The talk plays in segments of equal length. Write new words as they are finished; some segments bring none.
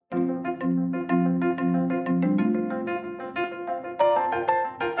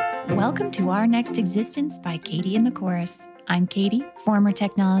Welcome to Our Next Existence by Katie and the Chorus. I'm Katie, former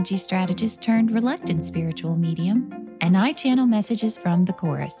technology strategist turned reluctant spiritual medium, and I channel messages from the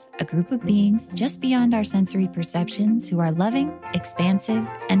Chorus, a group of beings just beyond our sensory perceptions who are loving, expansive,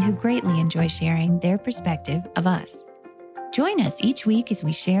 and who greatly enjoy sharing their perspective of us. Join us each week as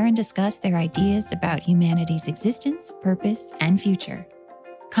we share and discuss their ideas about humanity's existence, purpose, and future.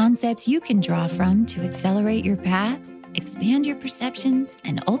 Concepts you can draw from to accelerate your path, expand your perceptions,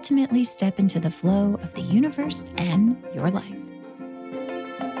 and ultimately step into the flow of the universe and your life.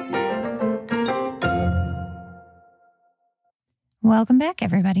 Welcome back,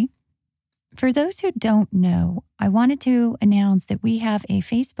 everybody. For those who don't know, I wanted to announce that we have a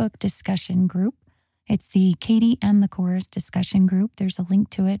Facebook discussion group. It's the Katie and the Chorus discussion group. There's a link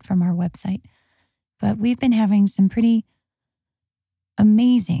to it from our website. But we've been having some pretty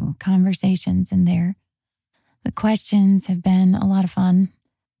amazing conversations in there. The questions have been a lot of fun.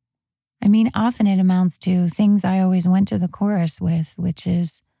 I mean, often it amounts to things I always went to the Chorus with, which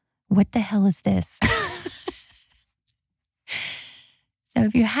is, what the hell is this? So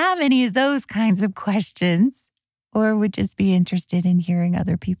if you have any of those kinds of questions, or would just be interested in hearing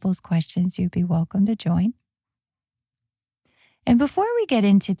other people's questions, you'd be welcome to join. And before we get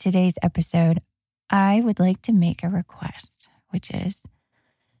into today's episode, I would like to make a request, which is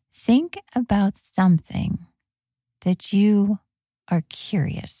think about something that you are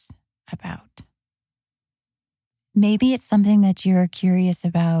curious about. Maybe it's something that you're curious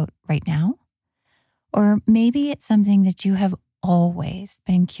about right now, or maybe it's something that you have always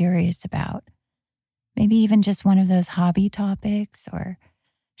been curious about. Maybe even just one of those hobby topics or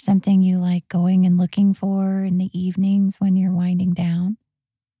something you like going and looking for in the evenings when you're winding down.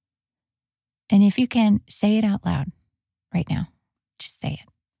 And if you can, say it out loud right now. Just say it.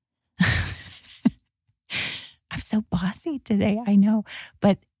 I'm so bossy today, I know.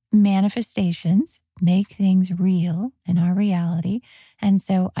 But manifestations make things real in our reality. And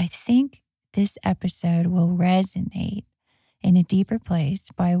so I think this episode will resonate in a deeper place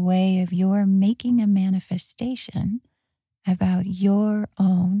by way of your making a manifestation about your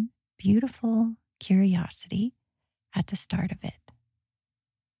own beautiful curiosity at the start of it.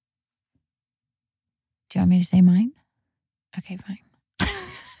 Do you want me to say mine? Okay, fine.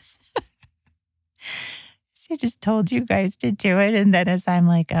 I just told you guys to do it. And then as I'm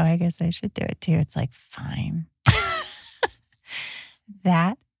like, oh, I guess I should do it too. It's like, fine.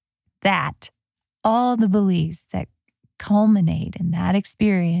 All the beliefs that culminate in that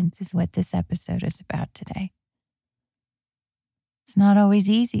experience is what this episode is about today. It's not always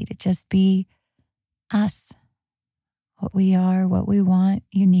easy to just be us, what we are, what we want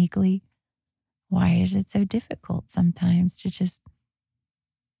uniquely. Why is it so difficult sometimes to just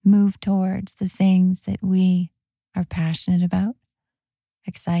move towards the things that we are passionate about,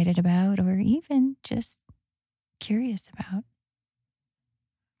 excited about, or even just curious about?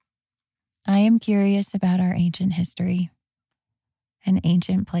 I am curious about our ancient history and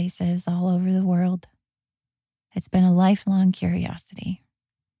ancient places all over the world. It's been a lifelong curiosity.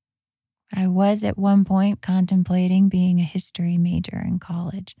 I was at one point contemplating being a history major in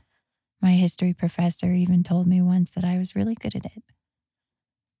college. My history professor even told me once that I was really good at it.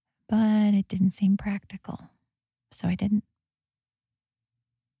 But it didn't seem practical, so I didn't.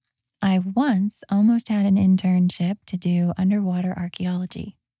 I once almost had an internship to do underwater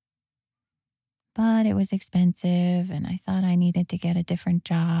archaeology, but it was expensive and I thought I needed to get a different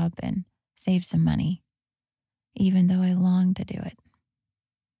job and save some money, even though I longed to do it.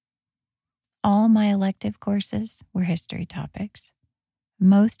 All my elective courses were history topics.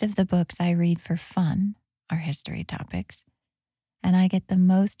 Most of the books I read for fun are history topics. And I get the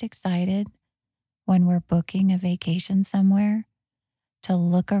most excited when we're booking a vacation somewhere to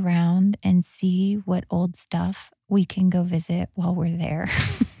look around and see what old stuff we can go visit while we're there.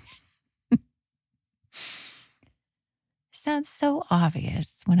 Sounds so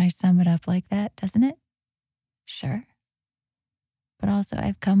obvious when I sum it up like that, doesn't it? Sure. But also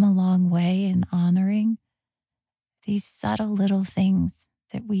I've come a long way in honoring these subtle little things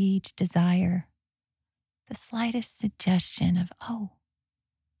that we each desire. The slightest suggestion of, oh,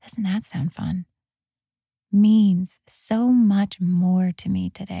 doesn't that sound fun, means so much more to me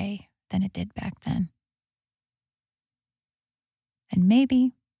today than it did back then. And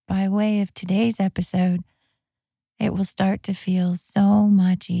maybe by way of today's episode, it will start to feel so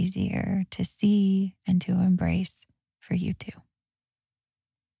much easier to see and to embrace for you too.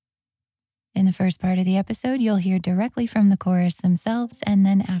 In the first part of the episode, you'll hear directly from the Chorus themselves, and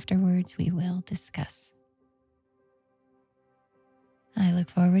then afterwards we will discuss. I look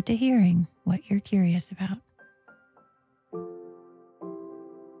forward to hearing what you're curious about.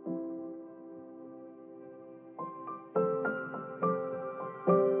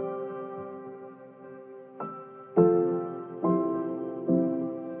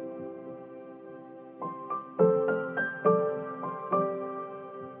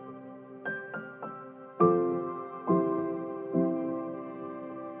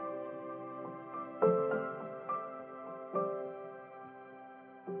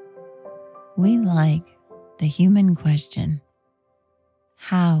 We like the human question,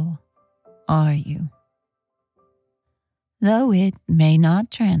 how are you? Though it may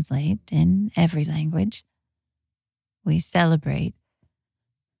not translate in every language, we celebrate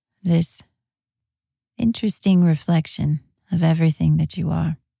this interesting reflection of everything that you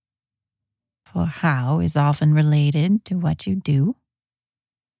are. For how is often related to what you do,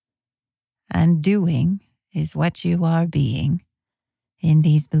 and doing is what you are being in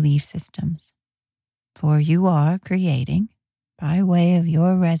these belief systems. For you are creating, by way of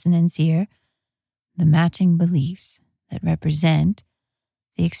your resonance here, the matching beliefs that represent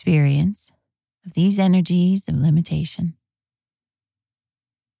the experience of these energies of limitation.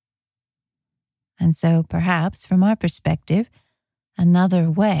 And so perhaps from our perspective, another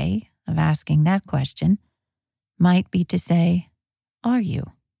way of asking that question might be to say, are you?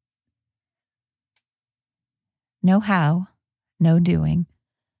 No how, no doing,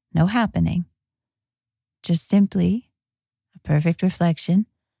 no happening, just simply a perfect reflection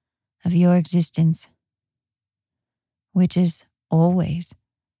of your existence, which is always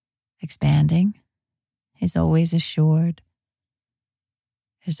expanding, is always assured,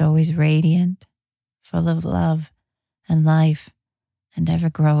 is always radiant, full of love and life, and ever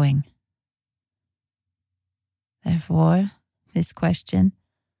growing. Therefore, this question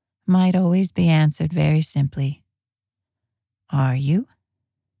might always be answered very simply. Are you?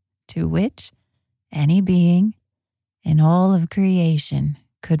 To which any being in all of creation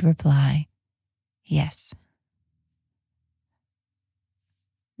could reply, yes.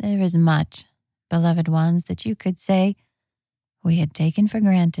 There is much, beloved ones, that you could say we had taken for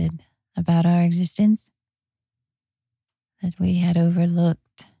granted about our existence, that we had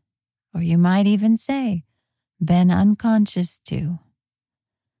overlooked, or you might even say, been unconscious to,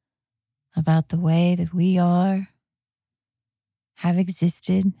 about the way that we are, have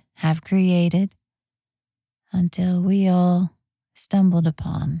existed, have created, until we all stumbled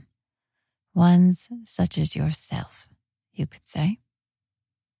upon ones such as yourself, you could say.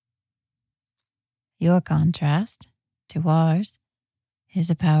 Your contrast to ours is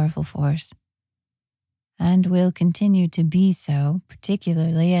a powerful force, and will continue to be so,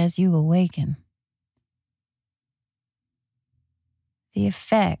 particularly as you awaken. The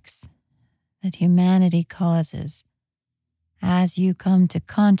effects that humanity causes as you come to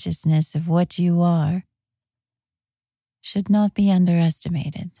consciousness of what you are should not be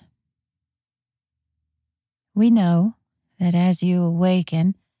underestimated. We know that as you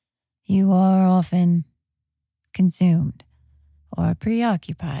awaken, you are often consumed or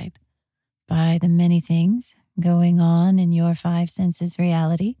preoccupied by the many things going on in your five senses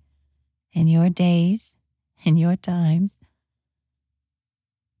reality, in your days, in your times.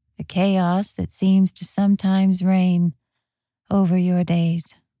 The chaos that seems to sometimes reign over your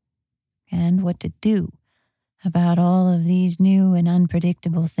days, and what to do about all of these new and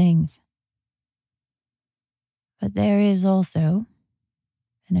unpredictable things. But there is also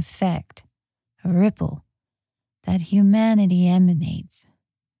an effect, a ripple, that humanity emanates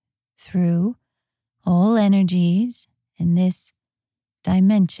through all energies in this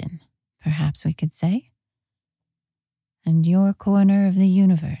dimension, perhaps we could say, and your corner of the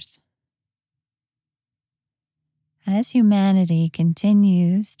universe. As humanity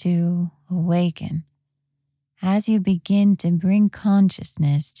continues to awaken, as you begin to bring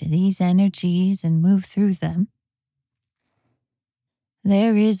consciousness to these energies and move through them,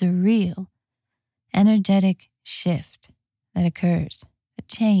 there is a real energetic shift that occurs, a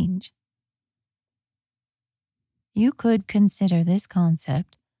change. You could consider this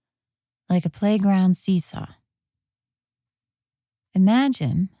concept like a playground seesaw.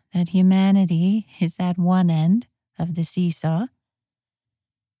 Imagine that humanity is at one end of the seesaw,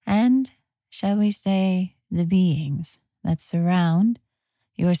 and, shall we say, the beings that surround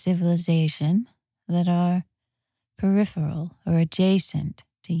your civilization, that are peripheral or adjacent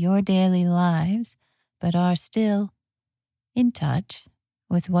to your daily lives, but are still in touch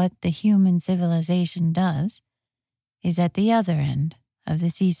with what the human civilization does, is at the other end of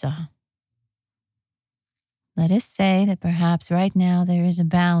the seesaw. Let us say that perhaps right now there is a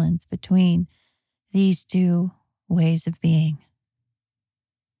balance between these two ways of being.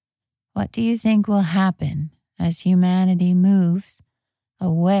 What do you think will happen as humanity moves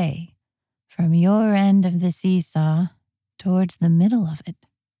away from your end of the seesaw towards the middle of it,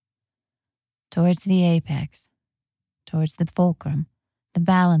 towards the apex, towards the fulcrum, the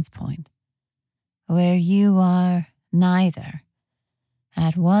balance point, where you are neither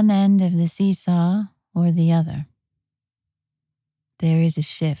at one end of the seesaw or the other? There is a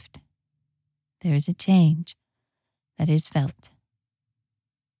shift. There is a change that is felt.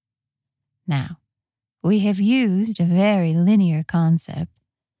 Now, we have used a very linear concept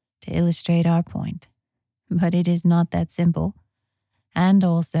to illustrate our point, but it is not that simple. And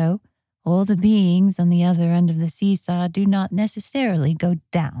also, all the beings on the other end of the seesaw do not necessarily go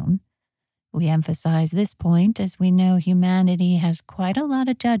down. We emphasize this point as we know humanity has quite a lot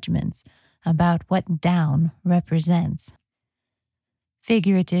of judgments about what down represents.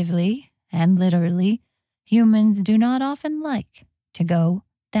 Figuratively and literally, humans do not often like to go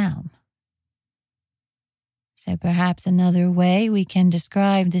down. So perhaps another way we can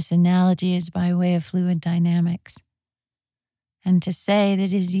describe this analogy is by way of fluid dynamics, and to say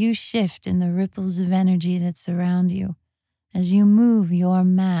that as you shift in the ripples of energy that surround you, as you move your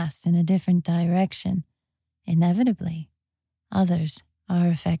mass in a different direction, inevitably, others are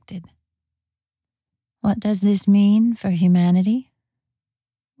affected. What does this mean for humanity?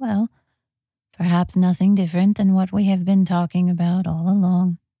 Well, perhaps nothing different than what we have been talking about all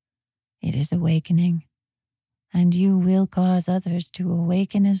along. It is awakening, and you will cause others to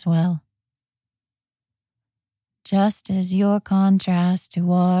awaken as well. Just as your contrast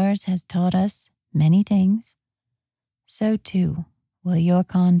to ours has taught us many things, so too will your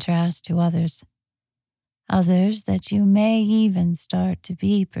contrast to others that you may even start to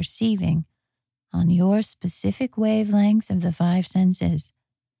be perceiving on your specific wavelengths of the five senses.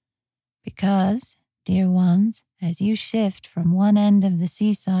 Because, dear ones, as you shift from one end of the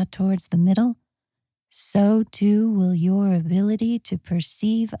seesaw towards the middle, so too will your ability to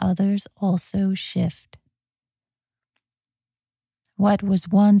perceive others also shift. What was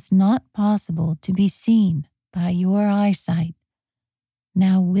once not possible to be seen by your eyesight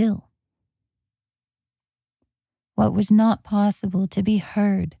now will. What was not possible to be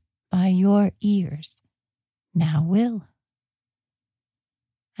heard by your ears now will.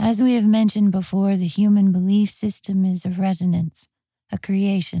 As we have mentioned before, the human belief system is a resonance, a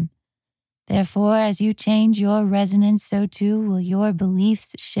creation. Therefore, as you change your resonance, so too will your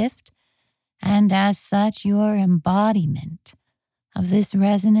beliefs shift, and as such, your embodiment of this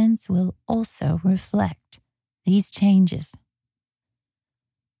resonance will also reflect these changes.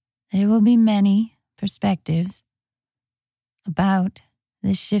 There will be many perspectives about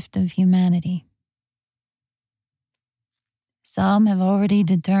this shift of humanity. Some have already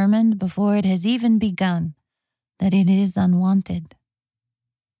determined before it has even begun that it is unwanted.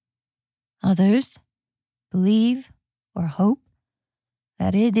 Others believe or hope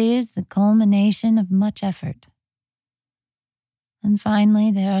that it is the culmination of much effort. And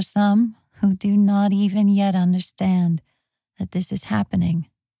finally, there are some who do not even yet understand that this is happening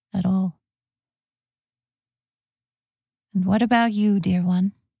at all. And what about you, dear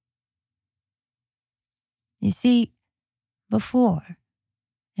one? You see, before,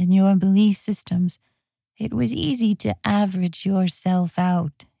 in your belief systems, it was easy to average yourself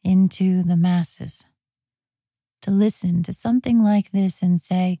out into the masses, to listen to something like this and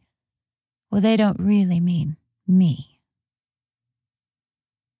say, well, they don't really mean me.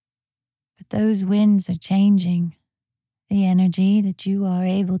 But those winds are changing. The energy that you are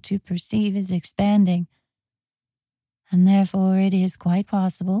able to perceive is expanding, and therefore it is quite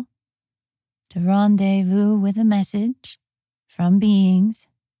possible to rendezvous with a message from beings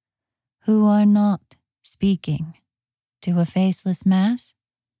who are not speaking to a faceless mass,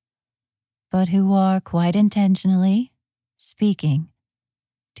 but who are quite intentionally speaking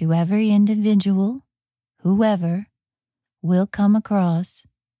to every individual, whoever will come across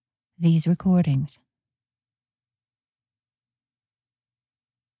these recordings.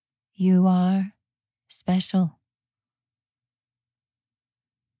 You are special.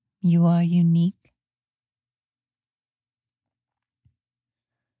 You are unique.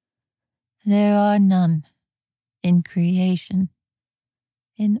 There are none in creation,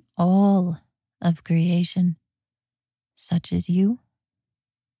 in all of creation, such as you.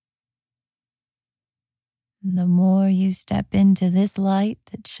 The more you step into this light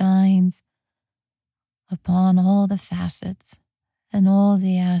that shines upon all the facets and all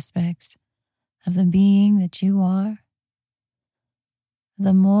the aspects of the being that you are,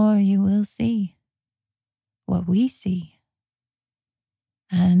 the more you will see what we see,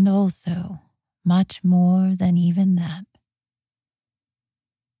 and also much more than even that.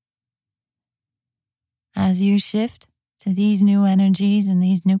 As you shift to these new energies and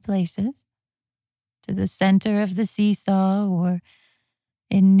these new places, to the center of the seesaw or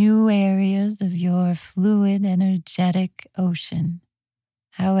in new areas of your fluid, energetic ocean,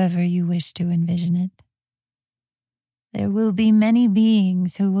 however you wish to envision it, there will be many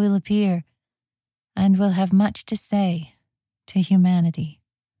beings who will appear and will have much to say to humanity,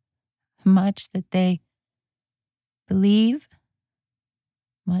 much that they believe,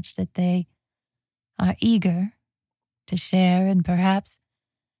 much that they are eager to share and perhaps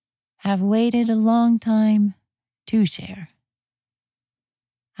have waited a long time to share.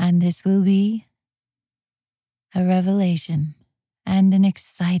 And this will be a revelation and an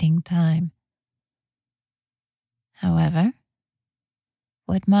exciting time. However,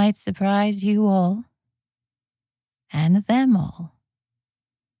 what might surprise you all and them all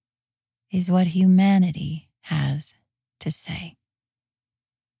is what humanity has to say.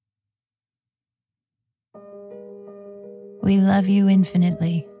 We love you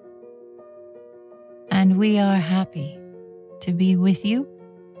infinitely, and we are happy to be with you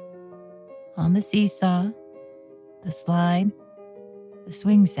on the seesaw, the slide, the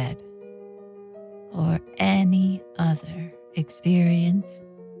swing set, or any other experience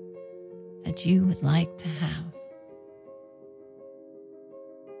that you would like to have.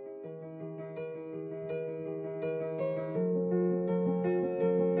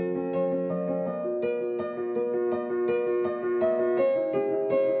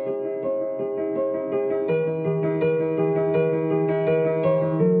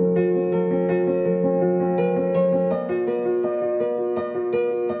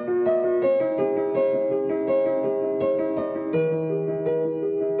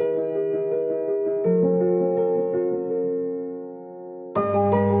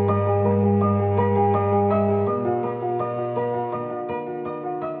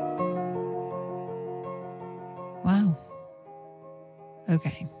 Wow.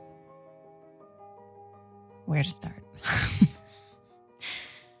 Okay. Where to start?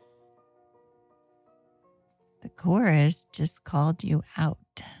 The chorus just called you out.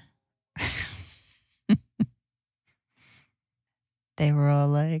 They were all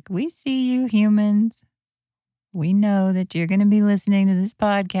like, we see you humans. We know that you're going to be listening to this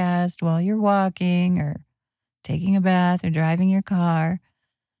podcast while you're walking or taking a bath or driving your car.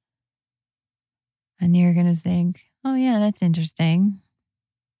 And you're going to think, oh yeah, that's interesting.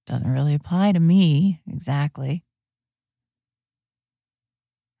 Doesn't really apply to me exactly.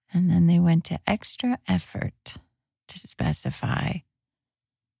 And then they went to extra effort to specify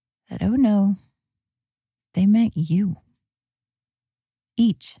that, oh no, they meant you.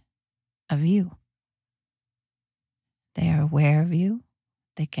 Each of you. They are aware of you.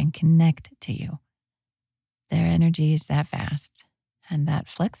 They can connect to you. Their energy is that vast and that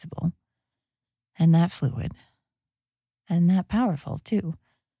flexible and that fluid and that powerful too.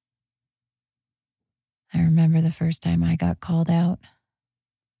 I remember the first time I got called out.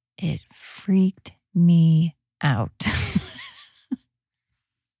 It freaked me out.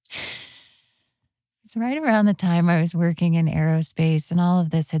 It's right around the time I was working in aerospace and all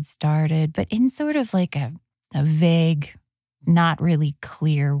of this had started, but in sort of like a vague, not really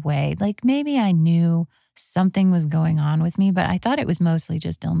clear way. Like maybe I knew something was going on with me, but I thought it was mostly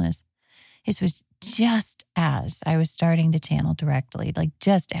just illness. It was just as I was starting to channel directly, like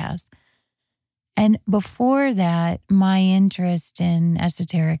just as. And before that, my interest in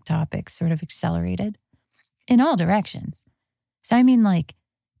esoteric topics sort of accelerated in all directions. So I mean like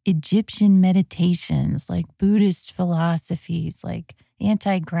Egyptian meditations, like Buddhist philosophies, like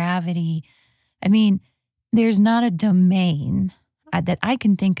anti-gravity. I mean, there's not a domain that I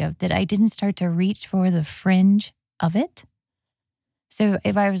can think of that I didn't start to reach for the fringe of it. So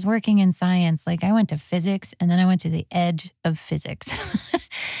if I was working in science, like I went to physics and then I went to the edge of physics.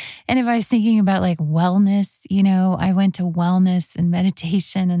 And if I was thinking about like wellness, I went to wellness and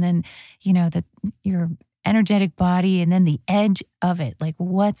meditation and then, your energetic body and then the edge of it, like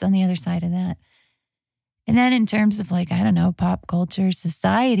what's on the other side of that. And then in terms of like, I don't know, pop culture,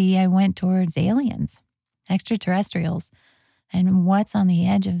 society, I went towards aliens, extraterrestrials, and what's on the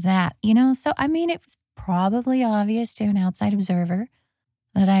edge of that, So, I mean, it was probably obvious to an outside observer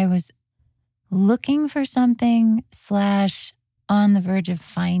that I was looking for something / on the verge of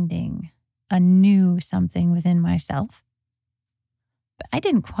finding a new something within myself. But I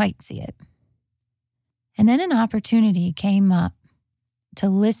didn't quite see it. And then an opportunity came up to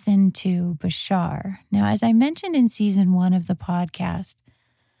listen to Bashar. Now, as I mentioned in season 1 of the podcast,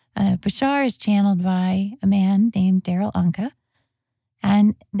 Bashar is channeled by a man named Darryl Anka,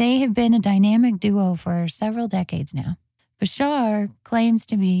 and they have been a dynamic duo for several decades now. Bashar claims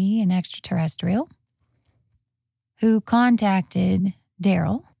to be an extraterrestrial who contacted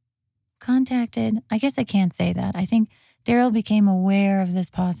Darryl. I guess I can't say that. I think Darryl became aware of this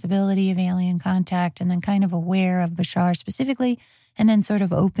possibility of alien contact and then kind of aware of Bashar specifically, and then sort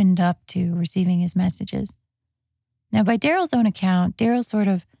of opened up to receiving his messages. Now, by Darryl's own account, Darryl sort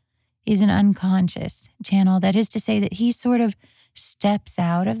of is an unconscious channel. That is to say that he sort of steps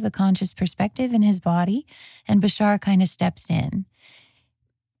out of the conscious perspective in his body, and Bashar kind of steps in.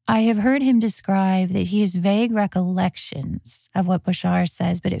 I have heard him describe that he has vague recollections of what Bashar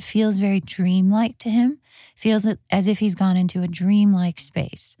says, but it feels very dreamlike to him. Feels as if he's gone into a dreamlike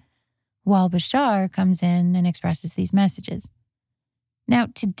space, while Bashar comes in and expresses these messages. Now,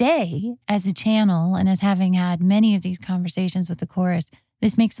 today, as a channel and as having had many of these conversations with the chorus,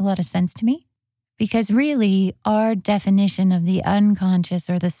 this makes a lot of sense to me. Because really, our definition of the unconscious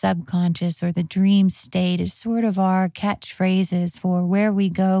or the subconscious or the dream state is sort of our catchphrases for where we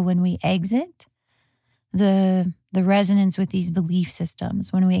go when we exit the resonance with these belief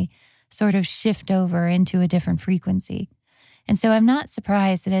systems, when we sort of shift over into a different frequency. And so I'm not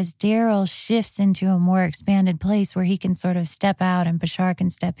surprised that as Daryl shifts into a more expanded place where he can sort of step out and Bashar can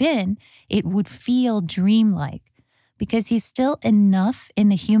step in, it would feel dreamlike because he's still enough in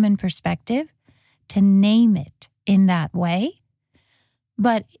the human perspective to name it in that way.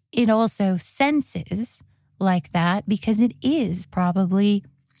 But it also senses like that because it is probably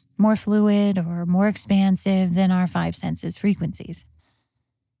more fluid or more expansive than our five senses frequencies.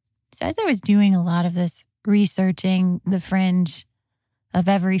 So as I was doing a lot of this researching the fringe of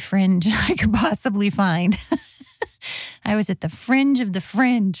every fringe I could possibly find, I was at the fringe of the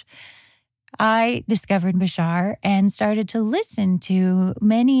fringe. I discovered Bashar and started to listen to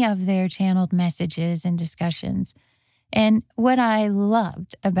many of their channeled messages and discussions. And what I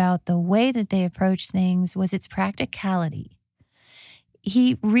loved about the way that they approached things was its practicality.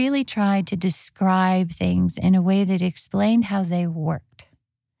 He really tried to describe things in a way that explained how they worked.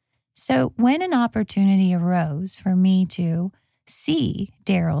 So when an opportunity arose for me to see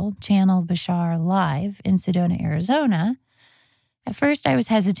Daryl channel Bashar live in Sedona, Arizona, at first I was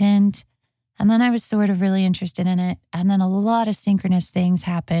hesitant. And then I was sort of really interested in it. And then a lot of synchronous things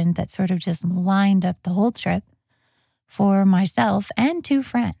happened that sort of just lined up the whole trip for myself and two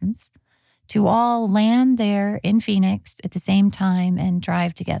friends to all land there in Phoenix at the same time and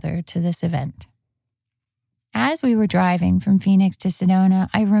drive together to this event. As we were driving from Phoenix to Sedona,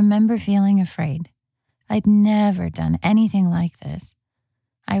 I remember feeling afraid. I'd never done anything like this.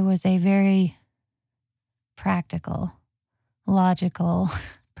 I was a very practical, logical,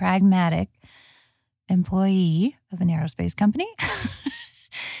 pragmatic employee of an aerospace company.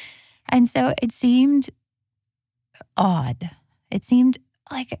 And so it seemed odd. It seemed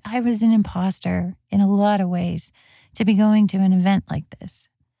like I was an imposter in a lot of ways to be going to an event like this.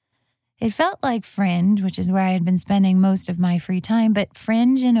 It felt like Fringe, which is where I had been spending most of my free time, but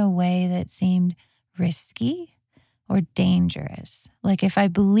Fringe in a way that seemed risky or dangerous. Like if I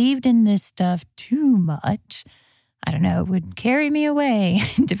believed in this stuff too much, I don't know, it would carry me away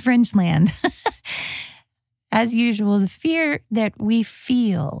into Fringe land. As usual, the fear that we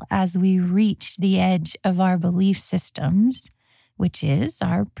feel as we reach the edge of our belief systems, which is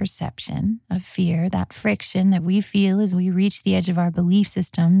our perception of fear, that friction that we feel as we reach the edge of our belief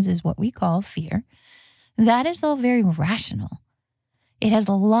systems is what we call fear. That is all very rational. It has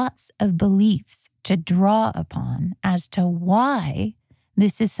lots of beliefs to draw upon as to why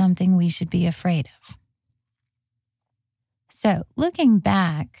this is something we should be afraid of. So, looking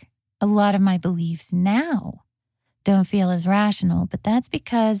back, a lot of my beliefs now don't feel as rational, but that's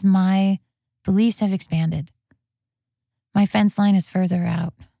because my beliefs have expanded. My fence line is further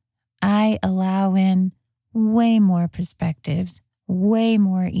out. I allow in way more perspectives, way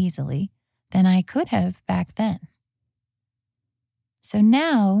more easily than I could have back then. So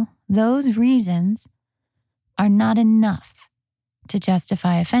now, those reasons are not enough to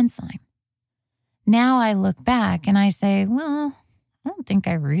justify a fence line. Now I look back and I say, well, I don't think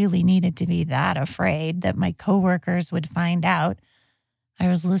I really needed to be that afraid that my coworkers would find out I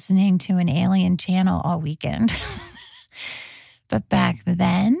was listening to an alien channel all weekend. But back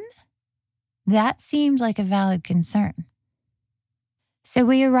then, that seemed like a valid concern. So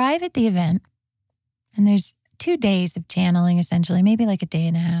we arrive at the event, and there's 2 days of channeling, essentially, maybe like a day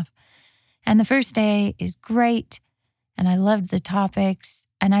and a half. And the first day is great, and I loved the topics,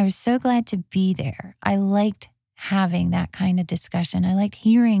 and I was so glad to be there. I liked having that kind of discussion. I liked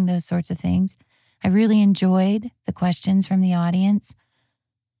hearing those sorts of things. I really enjoyed the questions from the audience.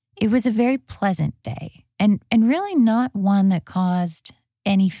 It was a very pleasant day, and really not one that caused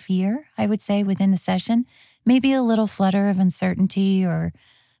any fear, I would say, within the session. Maybe a little flutter of uncertainty, or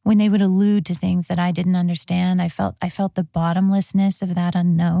when they would allude to things that I didn't understand, I felt the bottomlessness of that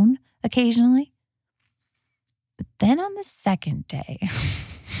unknown occasionally. But then on the second day,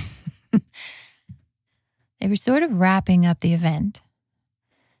 they were sort of wrapping up the event.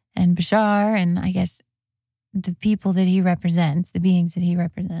 And Bashar, and I guess the people that he represents, the beings that he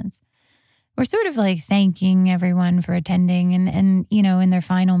represents, were sort of like thanking everyone for attending and you know, in their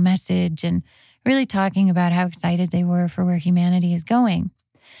final message, and really talking about how excited they were for where humanity is going.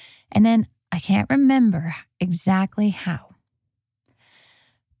 And then I can't remember exactly how,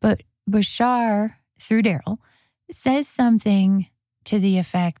 but Bashar, through Daryl, says something to the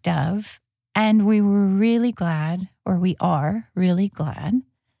effect of, and we were really glad, or we are really glad,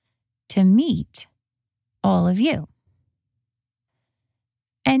 to meet all of you.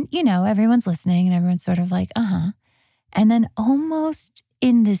 And, everyone's listening and everyone's sort of like, uh-huh. And then almost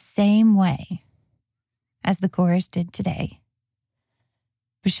in the same way as the chorus did today,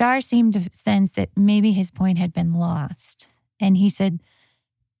 Bashar seemed to sense that maybe his point had been lost. And he said,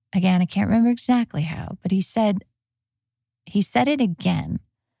 again, I can't remember exactly how, but he said it again,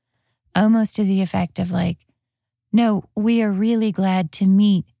 almost to the effect of like, no, we are really glad to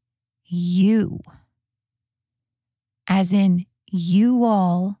meet you. As in, you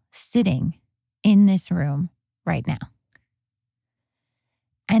all sitting in this room right now.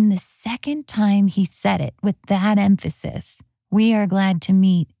 And the second time he said it with that emphasis, we are glad to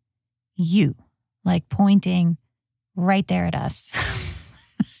meet you, like pointing right there at us.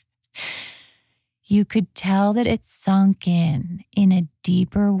 You could tell that it sunk in a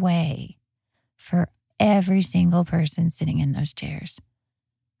deeper way for every single person sitting in those chairs.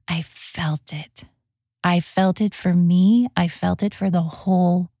 I felt it. I felt it for me. I felt it for the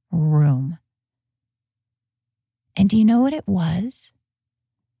whole room. And do you know what it was?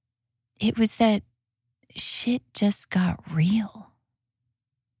 It was that shit just got real.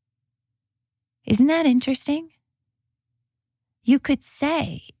 Isn't that interesting? You could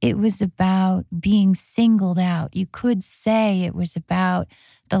say it was about being singled out. You could say it was about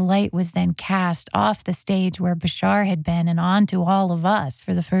the light was then cast off the stage where Bashar had been and onto all of us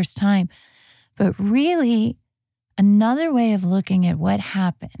for the first time. But really, another way of looking at what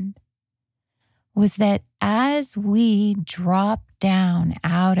happened was that as we dropped down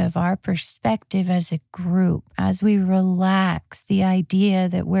out of our perspective as a group, as we relax the idea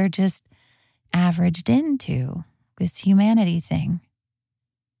that we're just averaged into this humanity thing,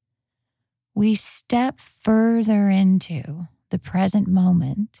 we step further into the present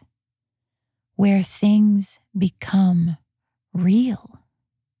moment where things become real.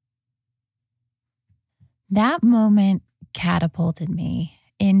 That moment catapulted me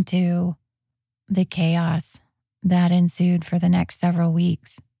into the chaos that ensued for the next several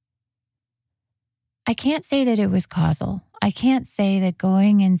weeks. I can't say that it was causal. I can't say that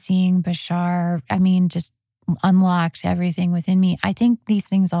going and seeing Bashar, just unlocked everything within me. I think these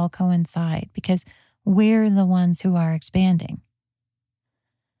things all coincide because we're the ones who are expanding.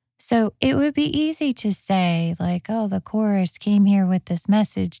 So it would be easy to say like, oh, the chorus came here with this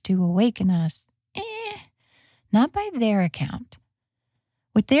message to awaken us. Not by their account.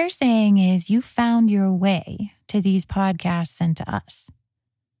 What they're saying is you found your way to these podcasts and to us.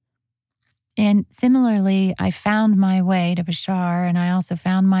 And similarly, I found my way to Bashar, and I also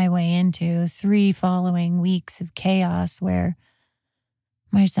found my way into 3 following weeks of chaos where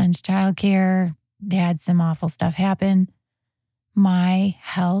my son's childcare had some awful stuff happen. My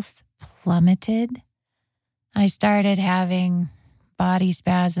health plummeted. I started having body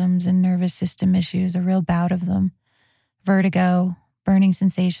spasms and nervous system issues, a real bout of them, vertigo, burning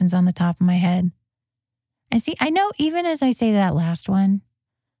sensations on the top of my head. And see, I know even as I say that last one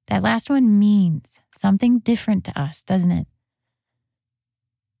means something different to us, doesn't it?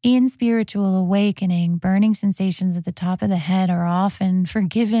 In spiritual awakening, burning sensations at the top of the head are often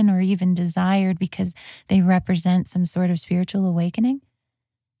forgiven or even desired because they represent some sort of spiritual awakening.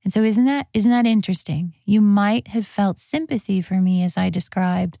 And so isn't that interesting? You might have felt sympathy for me as I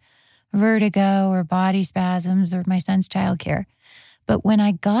described vertigo or body spasms or my son's childcare. But when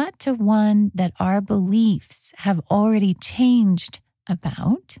I got to one that our beliefs have already changed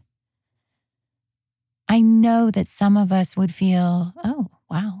about, I know that some of us would feel, oh,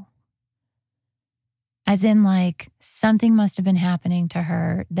 wow. As in like something must have been happening to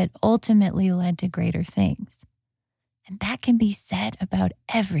her that ultimately led to greater things. And that can be said about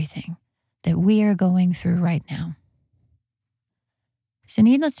everything that we are going through right now. So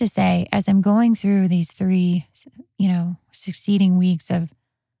needless to say, as I'm going through these 3, succeeding weeks of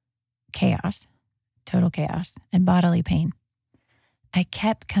chaos, total chaos, and bodily pain, I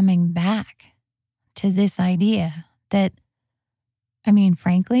kept coming back to this idea that,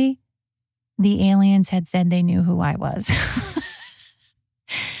 frankly, the aliens had said they knew who I was.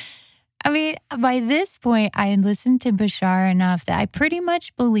 By this point, I had listened to Bashar enough that I pretty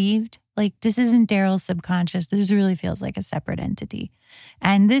much believed, like, this isn't Daryl's subconscious. This really feels like a separate entity.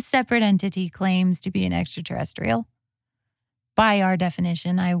 And this separate entity claims to be an extraterrestrial. By our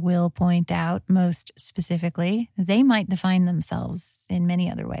definition, I will point out most specifically, they might define themselves in many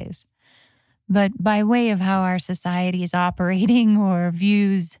other ways. But by way of how our society is operating or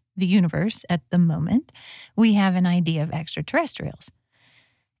views the universe at the moment, we have an idea of extraterrestrials.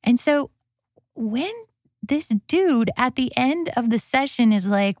 And so when this dude at the end of the session is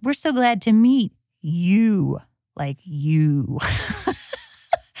like, we're so glad to meet you, like you,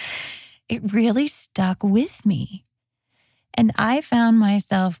 it really stuck with me. And I found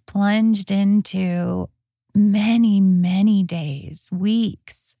myself plunged into many, many days,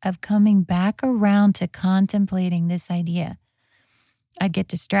 weeks of coming back around to contemplating this idea. I'd get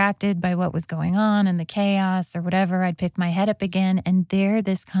distracted by what was going on and the chaos or whatever. I'd pick my head up again, and there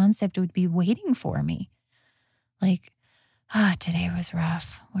this concept would be waiting for me. Like, today was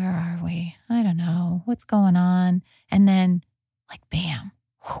rough. Where are we? I don't know. What's going on? And then, like, bam,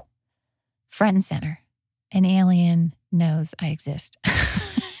 whew, front and center. An alien knows I exist.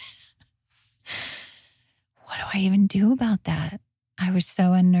 What do I even do about that? I was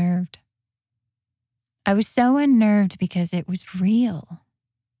so unnerved. I was so unnerved because it was real.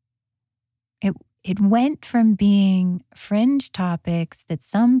 It went from being fringe topics that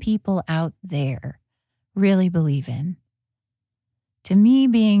some people out there really believe in to me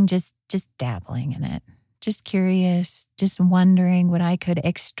being just dabbling in it, just curious, just wondering what I could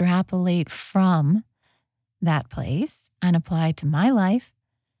extrapolate from that place and apply to my life.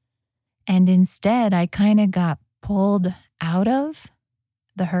 And instead, I kind of got pulled out of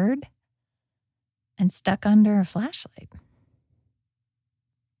the herd and stuck under a flashlight.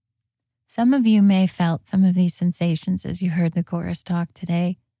 Some of you may have felt some of these sensations as you heard the chorus talk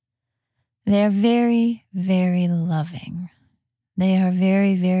today. They are very, very loving. They are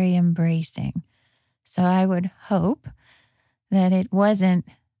very, very embracing. So I would hope that it wasn't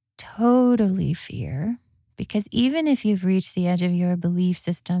totally fear, because even if you've reached the edge of your belief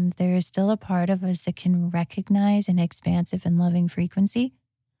systems, there is still a part of us that can recognize an expansive and loving frequency.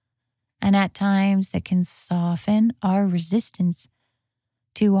 And at times that can soften our resistance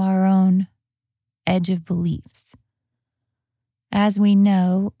to our own edge of beliefs. As we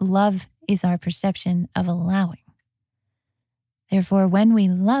know, love is our perception of allowing. Therefore, when we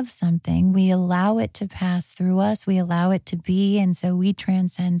love something, we allow it to pass through us, we allow it to be, and so we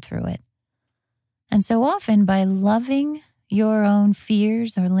transcend through it. And so often, by loving your own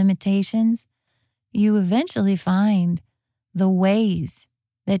fears or limitations, you eventually find the ways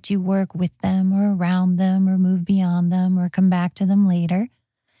that you work with them or around them or move beyond them or come back to them later.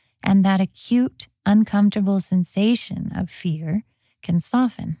 And that acute, uncomfortable sensation of fear can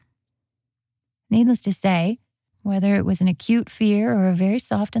soften. Needless to say, whether it was an acute fear or a very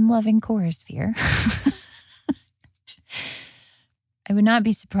soft and loving chorus fear, I would not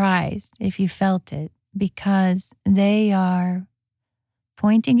be surprised if you felt it, because they are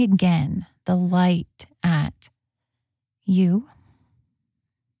pointing again the light at you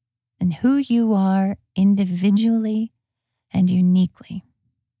and who you are individually and uniquely.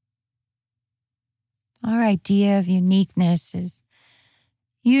 Our idea of uniqueness is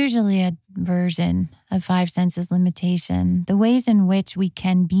usually a version of five senses limitation. The ways in which we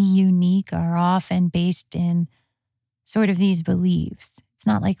can be unique are often based in sort of these beliefs. It's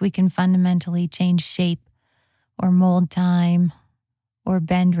not like we can fundamentally change shape or mold time or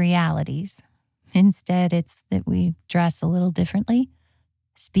bend realities. Instead, it's that we dress a little differently,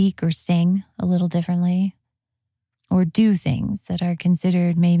 speak or sing a little differently, or do things that are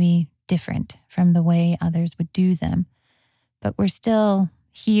considered maybe different from the way others would do them. But we're still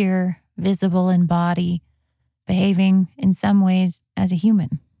here, visible in body, behaving in some ways as a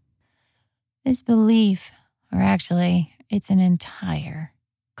human. This belief, or actually, it's an entire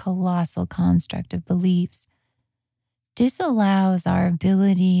colossal construct of beliefs, disallows our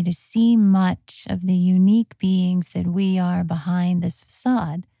ability to see much of the unique beings that we are behind this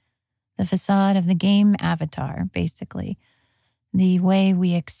facade, the facade of the game avatar, basically, the way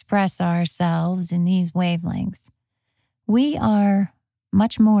we express ourselves in these wavelengths. We are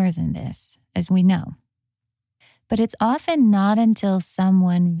much more than this, as we know. But it's often not until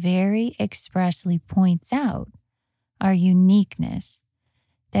someone very expressly points out our uniqueness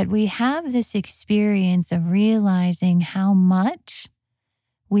that we have this experience of realizing how much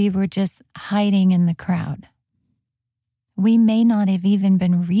we were just hiding in the crowd. We may not have even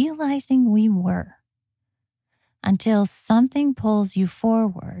been realizing we were until something pulls you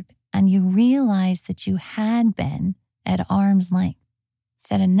forward and you realize that you had been at arm's length.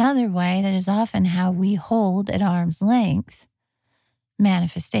 Said another way, that is often how we hold at arm's length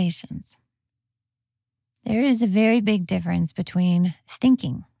manifestations. There is a very big difference between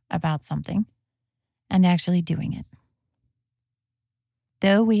thinking about something and actually doing it.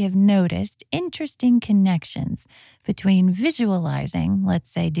 Though we have noticed interesting connections between visualizing,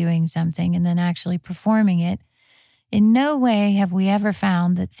 let's say doing something, and then actually performing it, In no way have we ever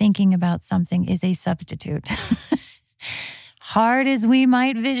found that thinking about something is a substitute. Hard as we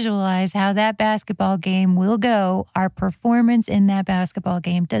might visualize how that basketball game will go, our performance in that basketball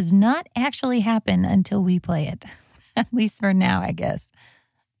game does not actually happen until we play it. At least for now, I guess.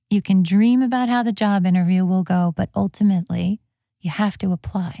 You can dream about how the job interview will go, but ultimately, you have to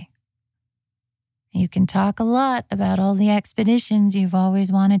apply. You can talk a lot about all the expeditions you've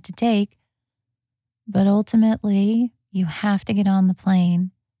always wanted to take, but ultimately, you have to get on the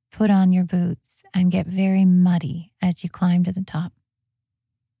plane, put on your boots, and get very muddy as you climb to the top.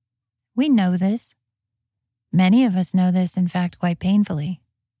 We know this. Many of us know this, in fact, quite painfully.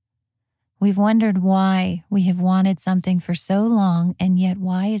 We've wondered why we have wanted something for so long, and yet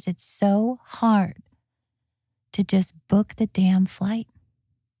why is it so hard to just book the damn flight?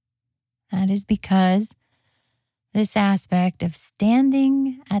 That is because this aspect of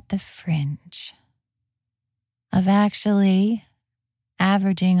standing at the fringe, of actually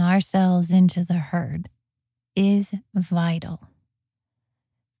averaging ourselves into the herd, is vital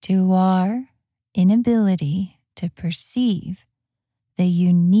to our inability to perceive the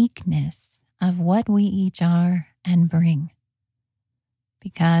uniqueness of what we each are and bring.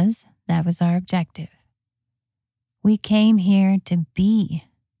 Because that was our objective. We came here to be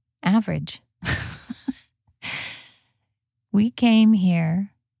average. We came here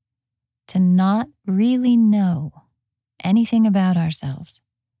to not really know anything about ourselves,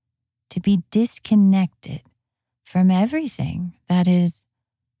 to be disconnected from everything that is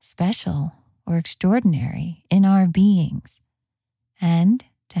special or extraordinary in our beings, and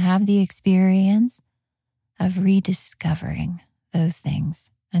to have the experience of rediscovering those things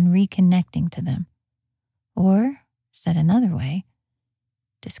and reconnecting to them. Or, said another way,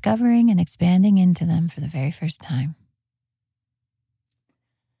 discovering and expanding into them for the very first time.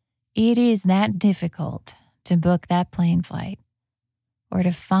 It is that difficult to book that plane flight or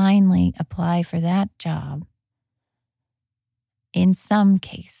to finally apply for that job in some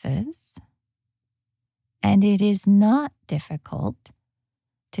cases. And it is not difficult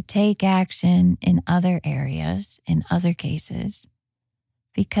to take action in other areas, in other cases,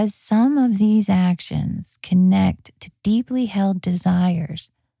 because some of these actions connect to deeply held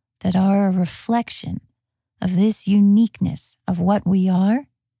desires that are a reflection of this uniqueness of what we are.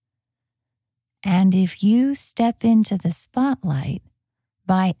 And if you step into the spotlight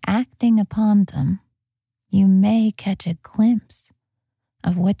by acting upon them, you may catch a glimpse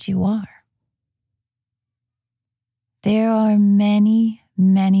of what you are. There are many,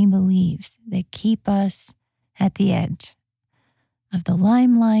 many beliefs that keep us at the edge of the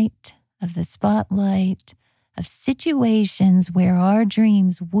limelight, of the spotlight, of situations where our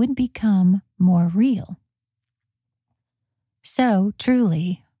dreams would become more real. So,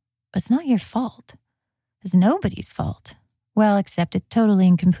 truly, it's not your fault. It's nobody's fault. Well, except it's totally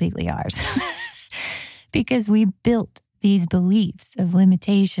and completely ours. Because we built these beliefs of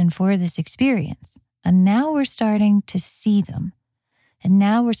limitation for this experience. And now we're starting to see them. And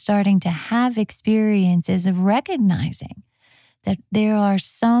now we're starting to have experiences of recognizing that there are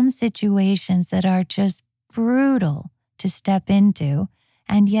some situations that are just brutal to step into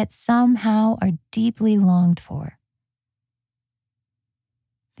and yet somehow are deeply longed for.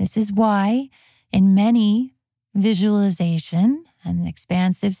 This is why in many visualization and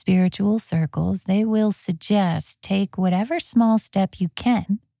expansive spiritual circles, they will suggest take whatever small step you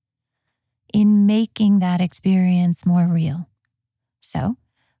can in making that experience more real. So,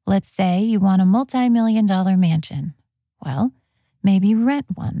 let's say you want a multi-million-dollar mansion. Well, maybe rent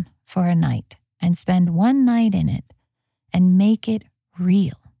one for a night and spend one night in it and make it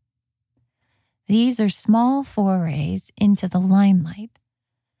real. These are small forays into the limelight.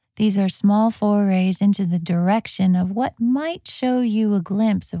 These are small forays into the direction of what might show you a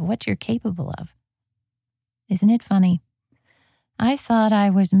glimpse of what you're capable of. Isn't it funny? I thought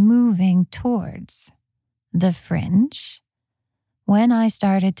I was moving towards the fringe when I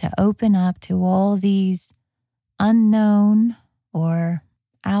started to open up to all these unknown or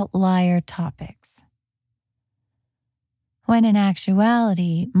outlier topics. When in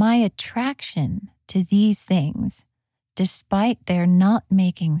actuality, my attraction to these things, despite their not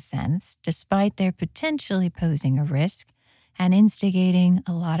making sense, despite their potentially posing a risk and instigating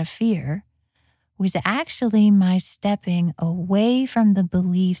a lot of fear, was actually my stepping away from the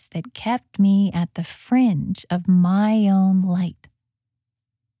beliefs that kept me at the fringe of my own light.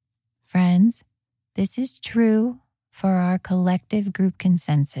 Friends, this is true for our collective group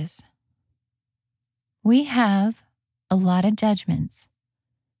consensus. We have a lot of judgments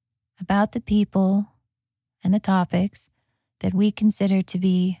about the people and the topics that we consider to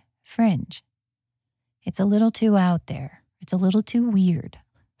be fringe. It's a little too out there. It's a little too weird.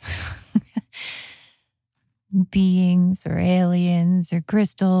 Beings or aliens or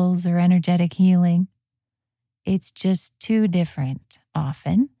crystals or energetic healing. It's just too different,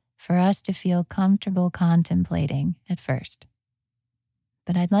 often, for us to feel comfortable contemplating at first.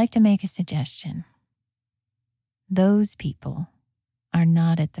 But I'd like to make a suggestion. Those people are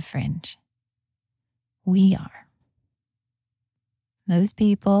not at the fringe. We are. Those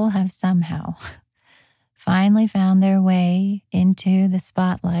people have somehow finally found their way into the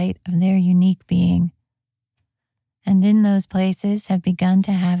spotlight of their unique being, and in those places have begun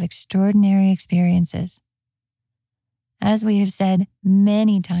to have extraordinary experiences. As we have said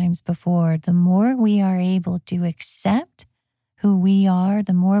many times before, the more we are able to accept who we are,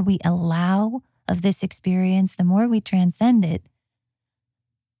 the more we allow of this experience, the more we transcend it,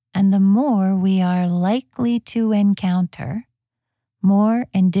 and the more we are likely to encounter more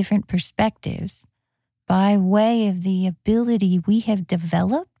and different perspectives by way of the ability we have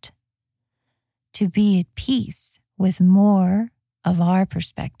developed to be at peace with more of our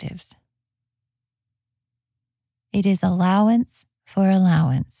perspectives. It is allowance for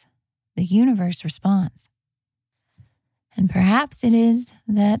allowance. The universe responds. And perhaps it is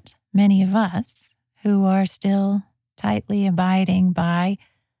that many of us who are still tightly abiding by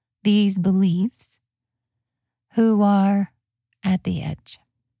these beliefs, who are at the edge.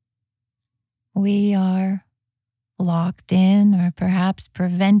 We are locked in or perhaps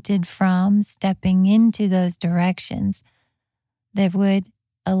prevented from stepping into those directions that would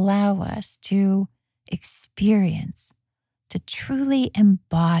allow us to experience, to truly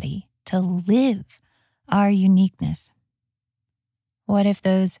embody, to live our uniqueness. What if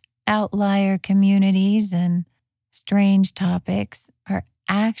those outlier communities and strange topics are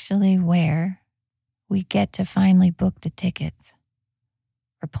actually where we get to finally book the tickets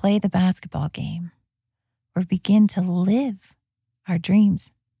or play the basketball game or begin to live our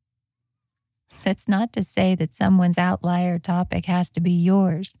dreams? That's not to say that someone's outlier topic has to be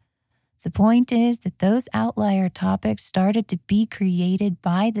yours. The point is that those outlier topics started to be created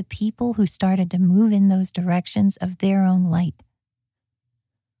by the people who started to move in those directions of their own light.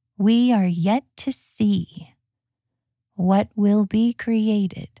 We are yet to see what will be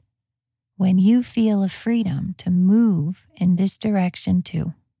created when you feel a freedom to move in this direction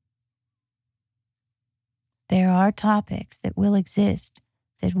too. There are topics that will exist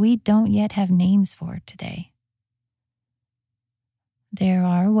that we don't yet have names for today. There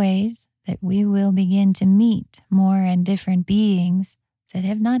are ways that we will begin to meet more and different beings that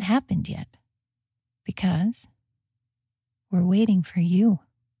have not happened yet because we're waiting for you.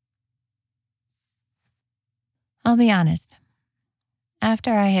 I'll be honest.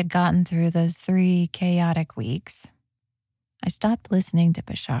 After I had gotten through those 3 chaotic weeks, I stopped listening to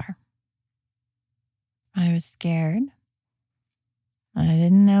Bashar. I was scared. I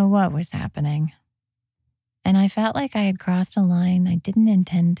didn't know what was happening. And I felt like I had crossed a line I didn't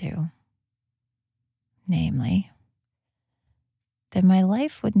intend to. Namely, that my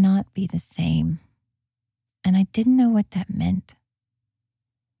life would not be the same. And I didn't know what that meant.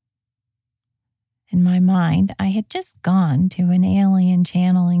 In my mind, I had just gone to an alien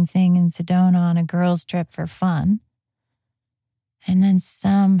channeling thing in Sedona on a girls' trip for fun. And then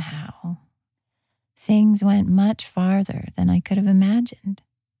somehow, things went much farther than I could have imagined.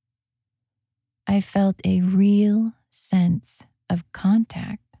 I felt a real sense of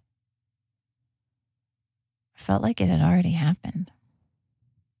contact. I felt like it had already happened.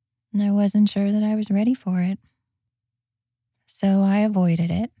 And I wasn't sure that I was ready for it. So I avoided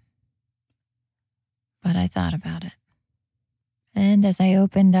it. But I thought about it. And as I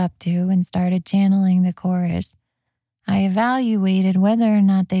opened up to and started channeling the chorus, I evaluated whether or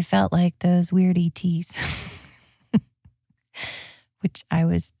not they felt like those weird ETs, which I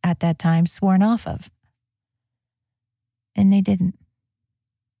was at that time sworn off of. And they didn't.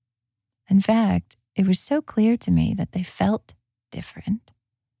 In fact, it was so clear to me that they felt different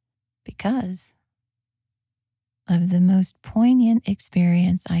because of the most poignant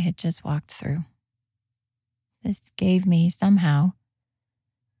experience I had just walked through. This gave me somehow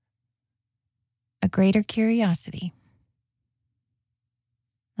a greater curiosity.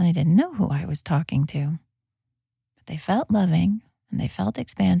 I didn't know who I was talking to, but they felt loving and they felt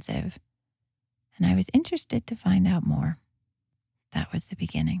expansive, and I was interested to find out more. That was the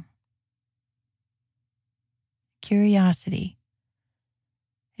beginning. Curiosity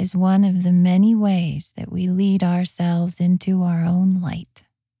is one of the many ways that we lead ourselves into our own light.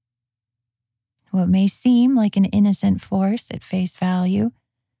 What may seem like an innocent force at face value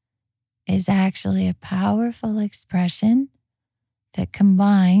is actually a powerful expression that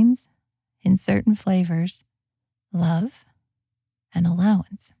combines in certain flavors, love, and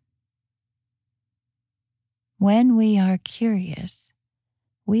allowance. When we are curious,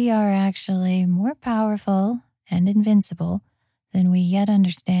 we are actually more powerful and invincible than we yet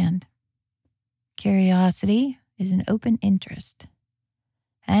understand. Curiosity is an open interest,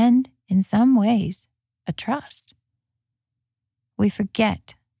 and in some ways, a trust. We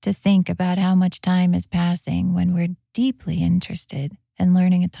forget to think about how much time is passing when we're deeply interested in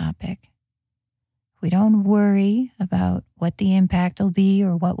learning a topic. We don't worry about what the impact will be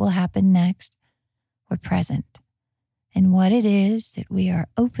or what will happen next. We're present in what it is that we are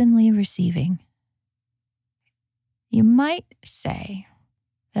openly receiving. You might say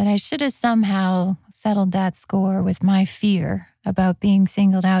that I should have somehow settled that score with my fear about being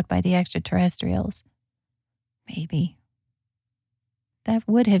singled out by the extraterrestrials. Maybe. That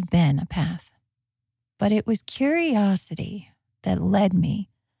would have been a path. But it was curiosity that led me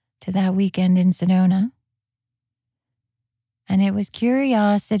to that weekend in Sedona. And it was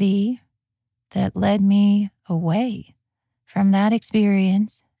curiosity that led me away from that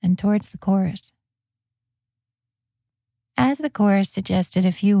experience and towards the chorus. As the chorus suggested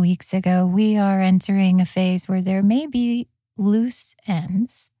a few weeks ago, we are entering a phase where there may be loose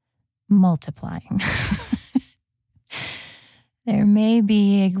ends multiplying. There may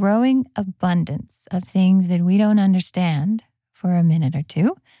be a growing abundance of things that we don't understand for a minute or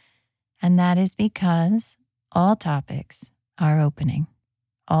two, and that is because all topics are opening.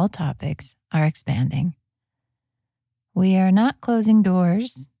 All topics are expanding. We are not closing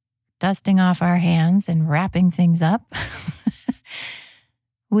doors, dusting off our hands and wrapping things up.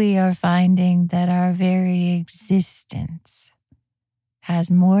 We are finding that our very existence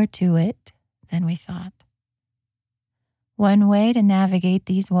has more to it than we thought. One way to navigate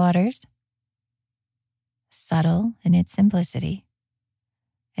these waters, subtle in its simplicity,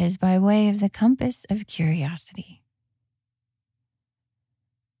 is by way of the compass of curiosity.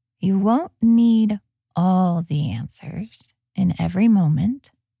 You won't need all the answers in every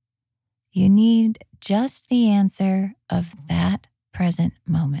moment. You need just the answer of that present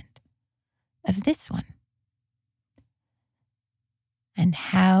moment, of this one. And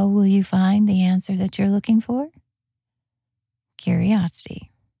how will you find the answer that you're looking for? Curiosity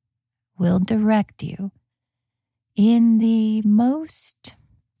will direct you in the most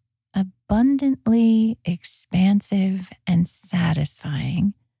abundantly expansive and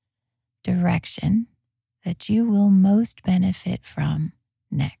satisfying direction that you will most benefit from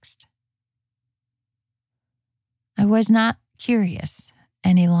next. I was not curious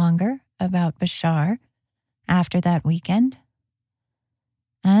any longer about Bashar after that weekend,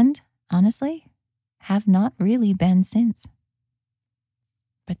 and honestly, have not really been since.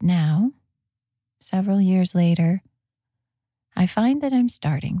 But now, several years later, I find that I'm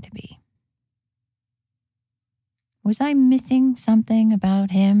starting to be. Was I missing something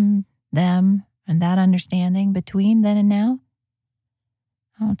about him, them, and that understanding between then and now?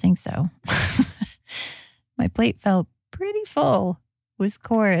 I don't think so. My plate felt pretty full with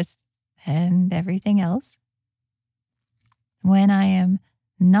chorus and everything else. When I am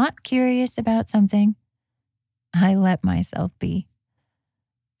not curious about something, I let myself be.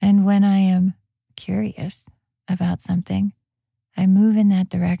 And when I am curious about something, I move in that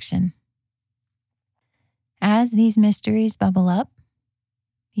direction. As these mysteries bubble up,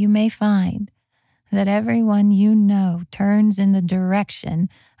 you may find that everyone you know turns in the direction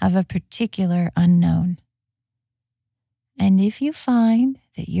of a particular unknown. And if you find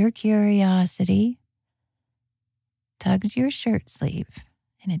that your curiosity tugs your shirt sleeve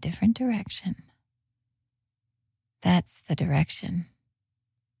in a different direction, that's the direction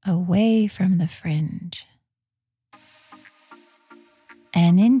away from the fringe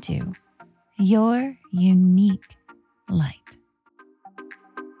and into your unique light.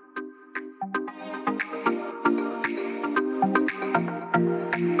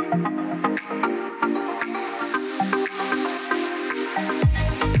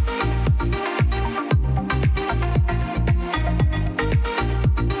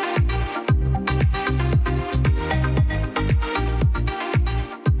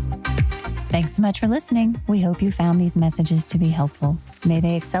 Thanks so much for listening. We hope you found these messages to be helpful. May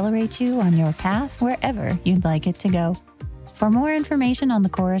they accelerate you on your path wherever you'd like it to go. For more information on The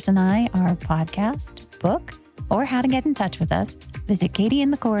Chorus and I, our podcast, book, or how to get in touch with us, visit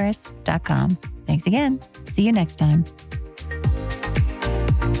katieandthechorus.com. Thanks again. See you next time.